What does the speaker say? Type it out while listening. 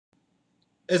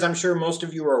As I'm sure most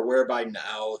of you are aware by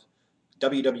now,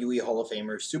 WWE Hall of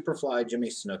Famer Superfly Jimmy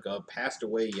Snuka passed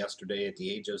away yesterday at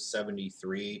the age of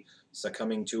 73,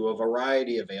 succumbing to a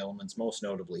variety of ailments, most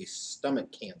notably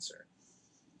stomach cancer.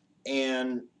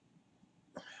 And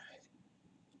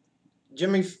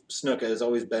Jimmy Snuka has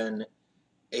always been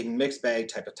a mixed bag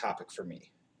type of topic for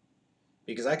me,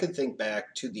 because I could think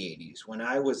back to the 80s when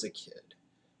I was a kid,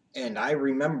 and I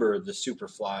remember the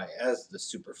Superfly as the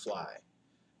Superfly.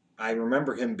 I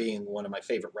remember him being one of my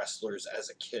favorite wrestlers as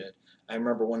a kid. I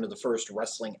remember one of the first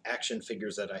wrestling action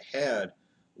figures that I had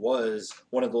was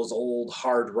one of those old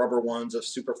hard rubber ones of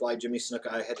Superfly Jimmy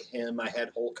Snuka. I had him, I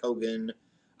had Hulk Hogan,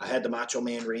 I had the Macho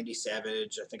Man Randy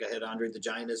Savage, I think I had Andre the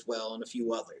Giant as well, and a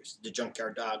few others. The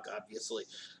Junkyard Dog, obviously.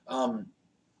 Um,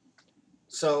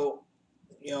 so,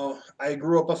 I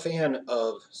grew up a fan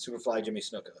of Superfly Jimmy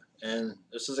Snuka, and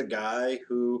this is a guy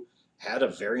who had a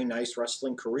very nice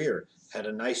wrestling career. Had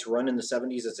a nice run in the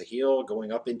 70s as a heel,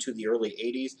 going up into the early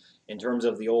 80s in terms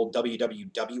of the old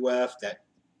WWF that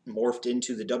morphed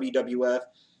into the WWF.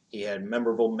 He had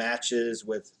memorable matches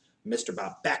with Mr.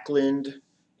 Bob Backlund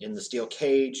in the steel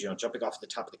cage, jumping off the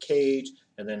top of the cage,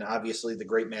 and then obviously the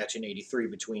great match in '83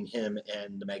 between him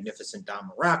and the magnificent Don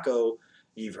Morocco.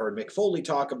 You've heard Mick Foley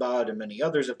talk about, and many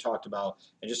others have talked about,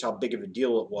 and just how big of a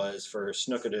deal it was for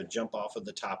Snuka to jump off of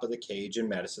the top of the cage in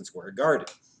Madison Square Garden.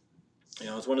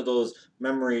 It's one of those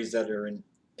memories that are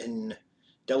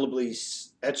indelibly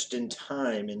etched in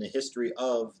time in the history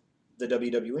of the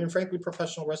WWE and frankly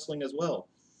professional wrestling as well.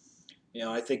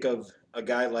 I think of a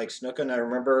guy like Snuka, and I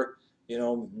remember,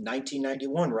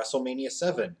 1991 WrestleMania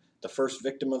 7, the first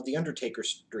victim of the Undertaker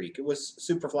streak. It was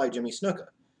Superfly Jimmy Snuka.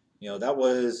 That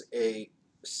was a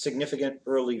significant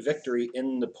early victory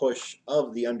in the push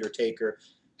of the Undertaker,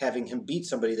 having him beat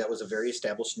somebody that was a very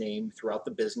established name throughout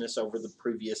the business over the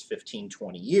previous 15,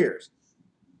 20 years.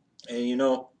 And,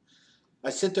 I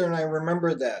sit there and I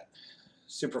remember that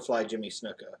Superfly Jimmy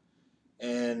Snuka.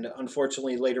 And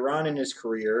unfortunately, later on in his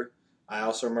career, I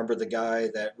also remember the guy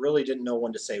that really didn't know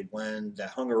when to say when,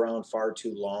 that hung around far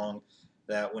too long,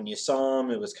 that when you saw him,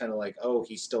 it was kind of like, oh,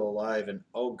 he's still alive, and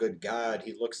oh, good God,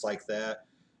 he looks like that.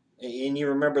 And you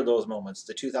remember those moments,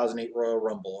 the 2008 Royal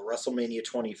Rumble, WrestleMania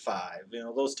 25,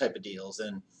 those type of deals.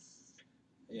 And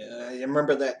yeah, I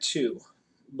remember that too.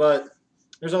 But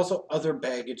there's also other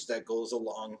baggage that goes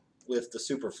along with the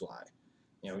Superfly,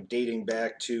 dating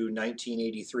back to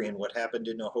 1983 and what happened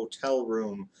in a hotel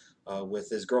room with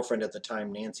his girlfriend at the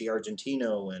time, Nancy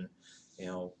Argentino, and,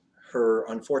 her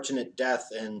unfortunate death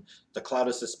and the cloud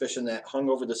of suspicion that hung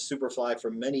over the Superfly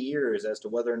for many years as to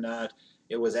whether or not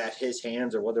it was at his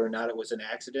hands or whether or not it was an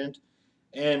accident.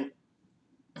 And,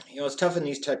 it's tough in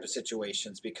these type of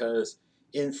situations because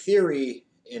in theory,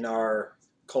 in our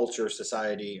culture,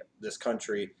 society, this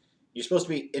country, you're supposed to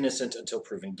be innocent until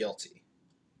proven guilty,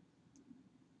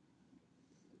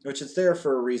 which is there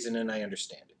for a reason, and I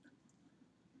understand it.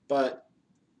 But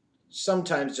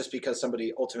sometimes just because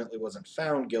somebody ultimately wasn't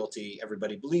found guilty,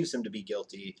 everybody believes him to be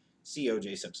guilty. See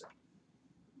O.J. Simpson.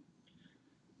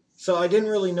 So I didn't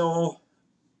really know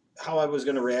how I was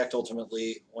going to react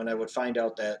ultimately when I would find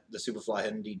out that the Superfly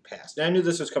had indeed passed. And I knew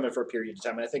this was coming for a period of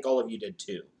time, and I think all of you did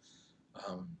too.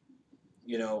 Um,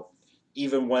 you know,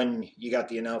 even when you got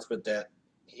the announcement that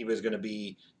he was going to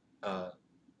be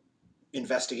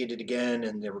investigated again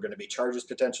and there were going to be charges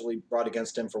potentially brought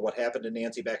against him for what happened to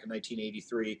Nancy back in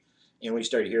 1983, and we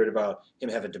started hearing about him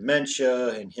having dementia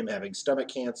and him having stomach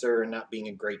cancer and not being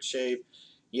in great shape,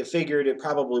 you figured it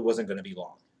probably wasn't going to be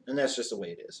long. And that's just the way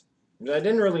it is. But I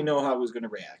didn't really know how I was going to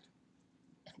react.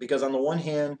 Because on the one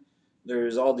hand,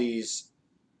 there's all these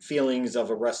feelings of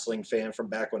a wrestling fan from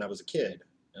back when I was a kid.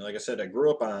 And like I said, I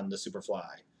grew up on the Superfly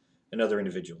and other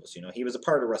individuals. He was a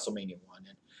part of WrestleMania 1,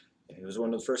 and he was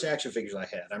one of the first action figures I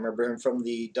had. I remember him from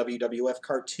the WWF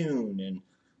cartoon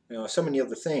and so many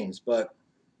other things. But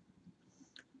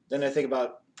then I think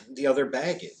about the other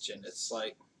baggage, and it's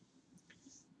like,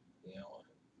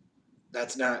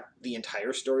 that's not the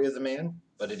entire story of the man,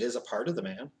 but it is a part of the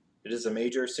man. It is a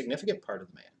major, significant part of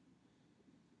the man.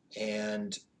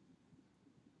 And,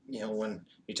 when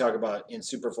you talk about in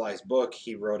Superfly's book,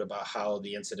 he wrote about how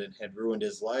the incident had ruined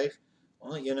his life.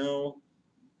 Well,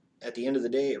 at the end of the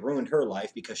day, it ruined her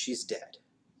life because she's dead.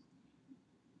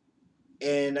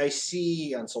 And I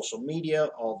see on social media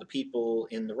all the people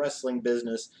in the wrestling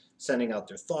business sending out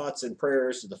their thoughts and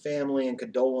prayers to the family and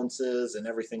condolences and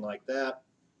everything like that.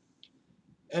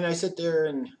 And I sit there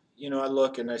and, I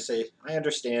look and I say, I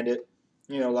understand it.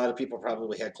 A lot of people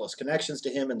probably had close connections to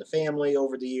him and the family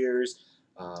over the years.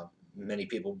 Many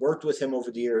people worked with him over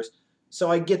the years.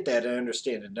 So I get that and I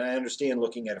understand it. And I understand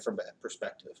looking at it from that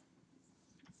perspective.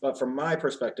 But from my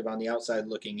perspective on the outside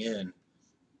looking in,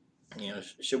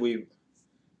 should we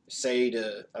say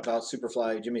about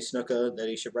Superfly Jimmy Snuka that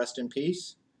he should rest in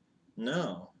peace?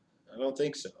 No, I don't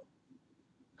think so.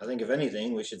 I think if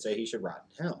anything, we should say he should rot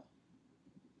in hell.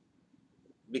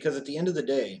 Because at the end of the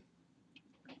day,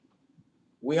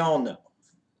 we all know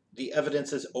the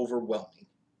evidence is overwhelming.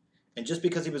 And just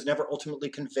because he was never ultimately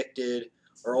convicted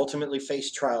or ultimately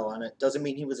faced trial on it doesn't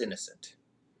mean he was innocent.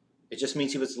 It just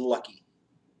means he was lucky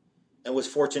and was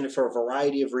fortunate for a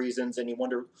variety of reasons, and you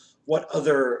wonder what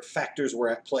other factors were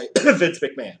at play. Vince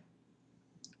McMahon.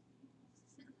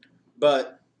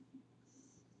 But,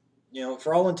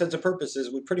 for all intents and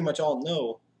purposes, we pretty much all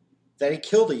know that he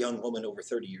killed a young woman over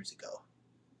 30 years ago.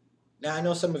 Now, I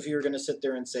know some of you are going to sit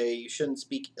there and say you shouldn't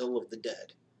speak ill of the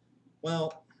dead.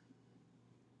 Well,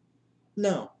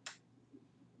 no.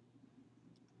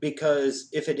 Because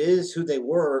if it is who they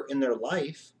were in their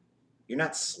life, you're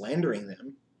not slandering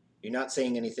them. You're not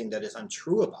saying anything that is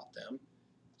untrue about them.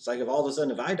 It's like if all of a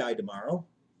sudden if I die tomorrow,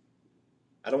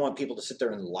 I don't want people to sit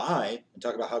there and lie and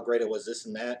talk about how great it was, this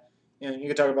and that. You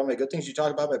can talk about my good things, you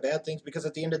talk about my bad things, because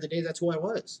at the end of the day, that's who I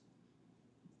was.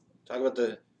 Talk about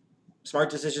the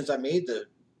smart decisions I made, the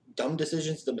dumb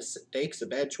decisions, the mistakes, the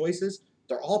bad choices.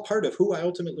 They're all part of who I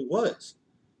ultimately was.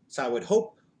 So I would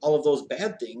hope all of those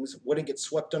bad things wouldn't get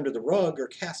swept under the rug or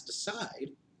cast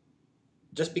aside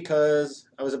just because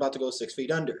I was about to go 6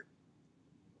 feet under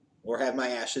or have my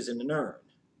ashes in an urn.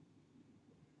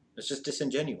 It's just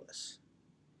disingenuous.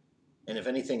 And if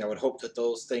anything, I would hope that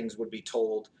those things would be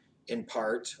told in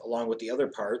part along with the other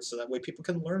parts so that way people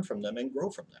can learn from them and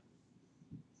grow from them.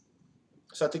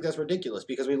 So I think that's ridiculous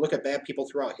because we look at bad people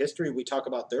throughout history, we talk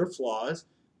about their flaws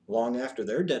long after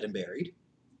they're dead and buried.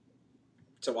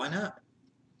 So why not?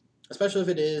 Especially if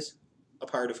it is a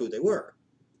part of who they were.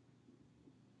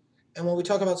 And when we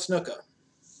talk about Snuka,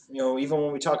 even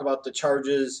when we talk about the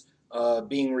charges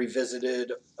being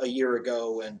revisited a year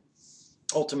ago and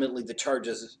ultimately the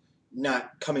charges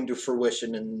not coming to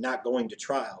fruition and not going to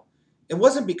trial, it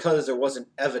wasn't because there wasn't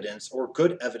evidence or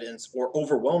good evidence or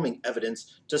overwhelming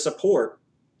evidence to support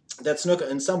that Snuka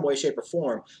in some way, shape, or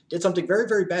form did something very,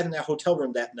 very bad in that hotel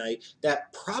room that night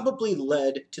that probably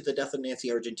led to the death of Nancy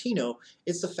Argentino.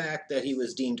 It's the fact that he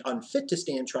was deemed unfit to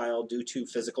stand trial due to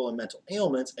physical and mental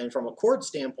ailments. And from a court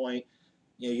standpoint,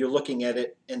 you're looking at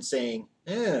it and saying,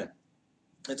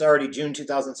 it's already June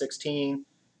 2016.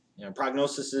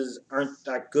 Prognoses aren't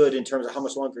that good in terms of how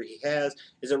much longer he has.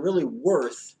 Is it really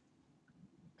worth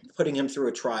putting him through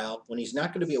a trial when he's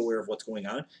not going to be aware of what's going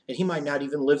on and he might not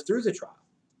even live through the trial?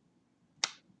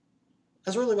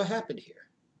 That's really what happened here.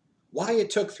 Why it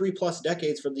took 3+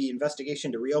 decades for the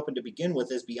investigation to reopen to begin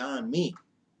with is beyond me.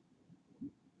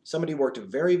 Somebody worked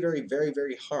very, very, very,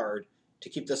 very hard to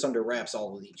keep this under wraps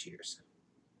all of these years.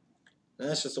 And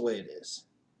that's just the way it is.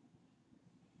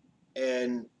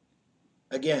 And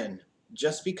again,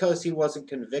 just because he wasn't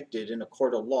convicted in a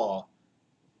court of law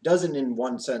doesn't in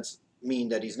one sense mean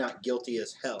that he's not guilty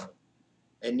as hell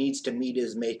and needs to meet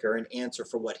his maker and answer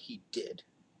for what he did.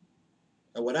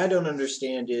 And what I don't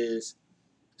understand is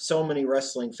so many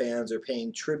wrestling fans are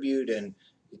paying tribute and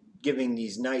giving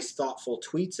these nice, thoughtful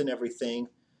tweets and everything,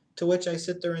 to which I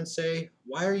sit there and say,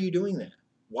 why are you doing that?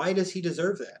 Why does he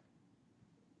deserve that?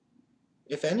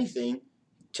 If anything,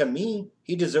 to me,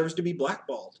 he deserves to be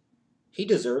blackballed. He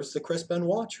deserves the Chris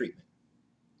Benoit treatment.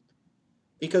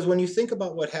 Because when you think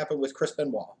about what happened with Chris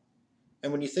Benoit,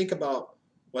 and when you think about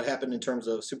what happened in terms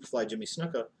of Superfly Jimmy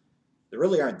Snuka, there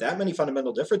really aren't that many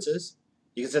fundamental differences.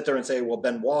 You can sit there and say, well,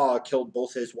 Benoit killed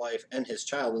both his wife and his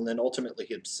child and then ultimately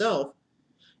himself.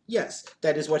 Yes,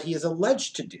 that is what he is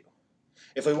alleged to do.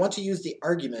 If we want to use the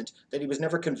argument that he was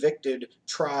never convicted,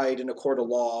 tried in a court of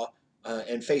law,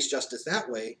 and faced justice that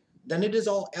way, then it is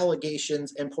all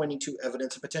allegations and pointing to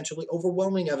evidence, and potentially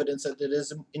overwhelming evidence that it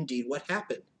is indeed what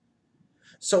happened.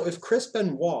 So if Chris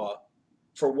Benoit,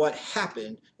 for what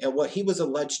happened and what he was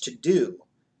alleged to do,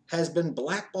 has been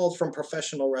blackballed from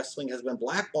professional wrestling, has been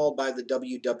blackballed by the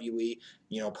WWE,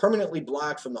 permanently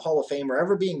blocked from the Hall of Fame or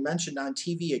ever being mentioned on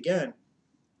TV again,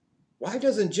 why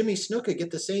doesn't Jimmy Snuka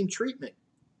get the same treatment?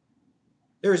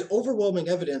 There is overwhelming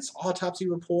evidence, autopsy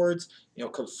reports,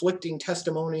 conflicting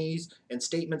testimonies and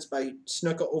statements by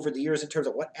Snuka over the years in terms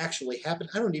of what actually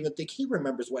happened. I don't even think he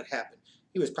remembers what happened.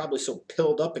 He was probably so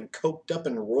pilled up and coked up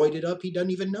and roided up, he doesn't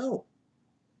even know.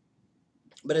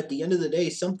 But at the end of the day,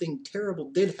 something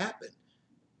terrible did happen.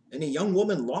 And a young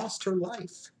woman lost her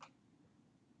life.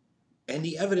 And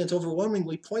the evidence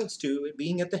overwhelmingly points to it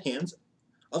being at the hands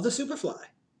of the Superfly.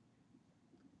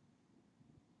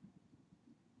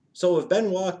 So if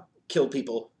Benoit killed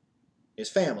people, his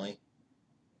family,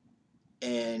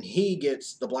 and he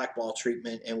gets the blackball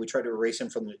treatment, and we try to erase him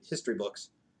from the history books.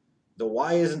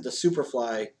 Why isn't the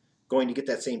Superfly going to get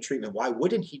that same treatment? Why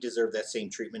wouldn't he deserve that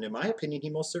same treatment? In my opinion, he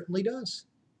most certainly does.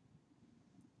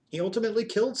 He ultimately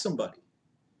killed somebody.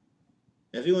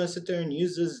 If you want to sit there and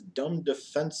use this dumb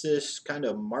defensive kind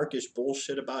of markish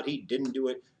bullshit about he didn't do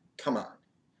it, come on.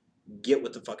 Get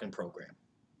with the fucking program.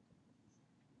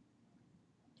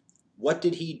 What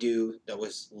did he do that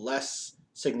was less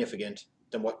significant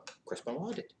than what Chris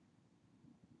Benoit did?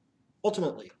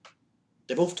 Ultimately,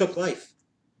 they both took life.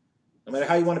 No matter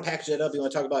how you want to package it up, you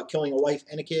want to talk about killing a wife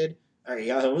and a kid. All right,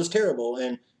 yeah, it was terrible,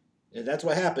 and that's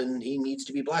what happened. He needs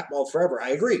to be blackballed forever. I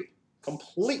agree,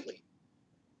 completely.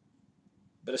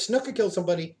 But if Snuka killed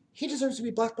somebody, he deserves to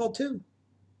be blackballed too.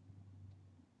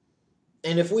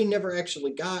 And if we never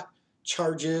actually got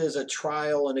charges, a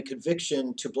trial, and a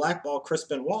conviction to blackball Chris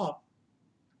Benoit,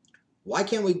 why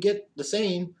can't we get the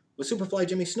same with Superfly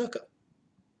Jimmy Snuka?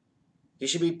 He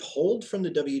should be pulled from the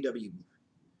WWE's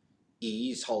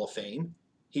Hall of Fame.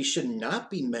 He should not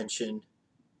be mentioned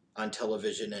on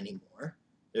television anymore.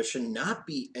 There should not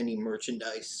be any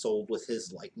merchandise sold with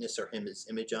his likeness or his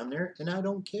image on there, and I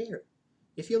don't care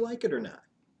if you like it or not.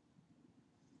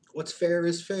 What's fair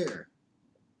is fair.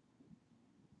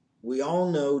 We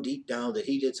all know deep down that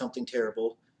he did something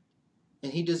terrible,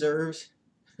 and he deserves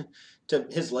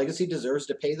his legacy deserves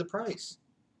to pay the price.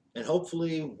 And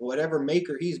hopefully, whatever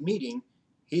maker he's meeting,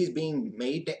 he's being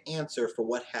made to answer for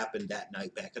what happened that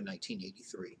night back in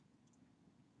 1983.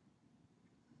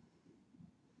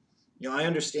 I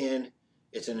understand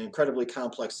it's an incredibly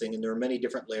complex thing, and there are many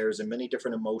different layers and many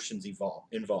different emotions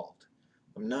involved.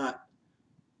 I'm not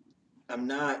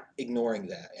ignoring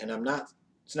that, and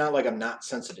it's not like I'm not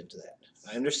sensitive to that.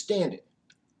 I understand it.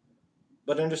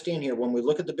 But understand here, when we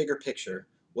look at the bigger picture,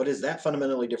 what is that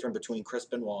fundamentally different between Chris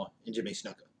Benoit and Jimmy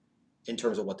Snuka in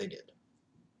terms of what they did?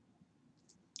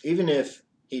 Even if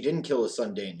he didn't kill his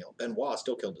son Daniel, Benoit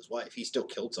still killed his wife. He still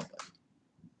killed somebody.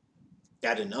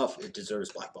 That enough, it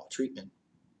deserves blackball treatment.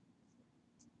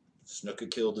 Snuka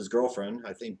killed his girlfriend,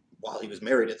 I think, while he was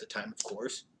married at the time, of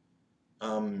course.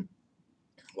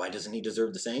 Why doesn't he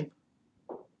deserve the same?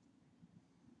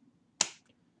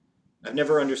 I've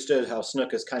never understood how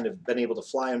Snuka's kind of been able to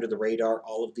fly under the radar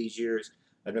all of these years.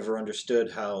 I've never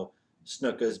understood how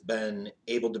Snuka's been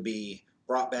able to be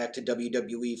brought back to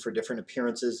WWE for different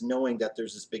appearances, knowing that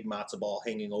there's this big matzo ball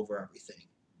hanging over everything.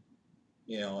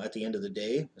 At the end of the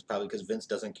day, it's probably because Vince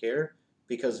doesn't care,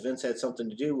 because Vince had something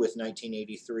to do with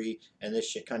 1983 and this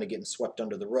shit kind of getting swept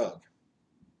under the rug.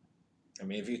 I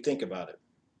mean, if you think about it,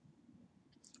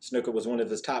 Snuka was one of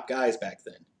his top guys back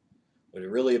then. Would it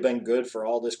really have been good for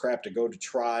all this crap to go to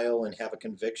trial and have a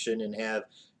conviction and have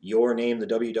your name, the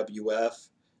WWF,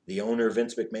 the owner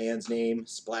Vince McMahon's name,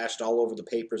 splashed all over the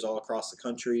papers all across the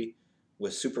country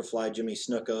with Superfly Jimmy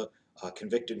Snuka, a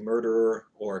convicted murderer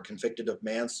or convicted of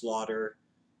manslaughter?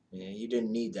 You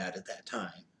didn't need that at that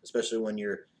time, especially when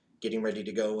you're getting ready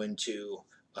to go into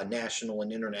a national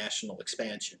and international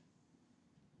expansion.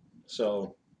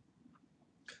 So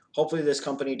hopefully this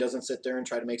company doesn't sit there and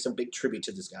try to make some big tribute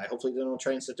to this guy. Hopefully they don't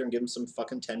try and sit there and give him some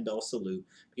fucking 10-bell salute,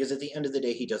 because at the end of the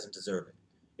day, he doesn't deserve it.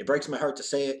 It breaks my heart to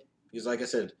say it, because like I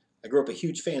said, I grew up a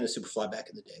huge fan of Superfly back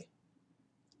in the day.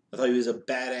 I thought he was a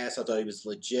badass. I thought he was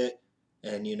legit.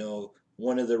 And,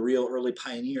 one of the real early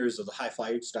pioneers of the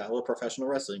high-flyer style of professional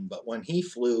wrestling. But when he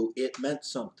flew, it meant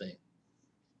something.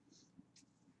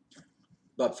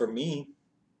 But for me,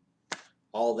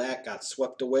 all that got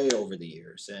swept away over the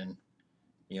years. And,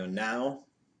 now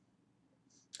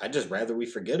I'd just rather we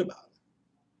forget about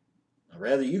him. I'd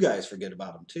rather you guys forget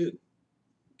about him too.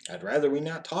 I'd rather we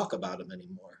not talk about him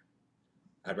anymore.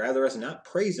 I'd rather us not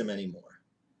praise him anymore.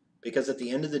 Because at the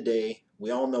end of the day,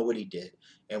 we all know what he did,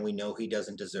 and we know he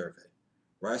doesn't deserve it.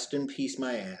 Rest in peace,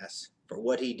 my ass. For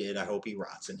what he did, I hope he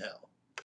rots in hell.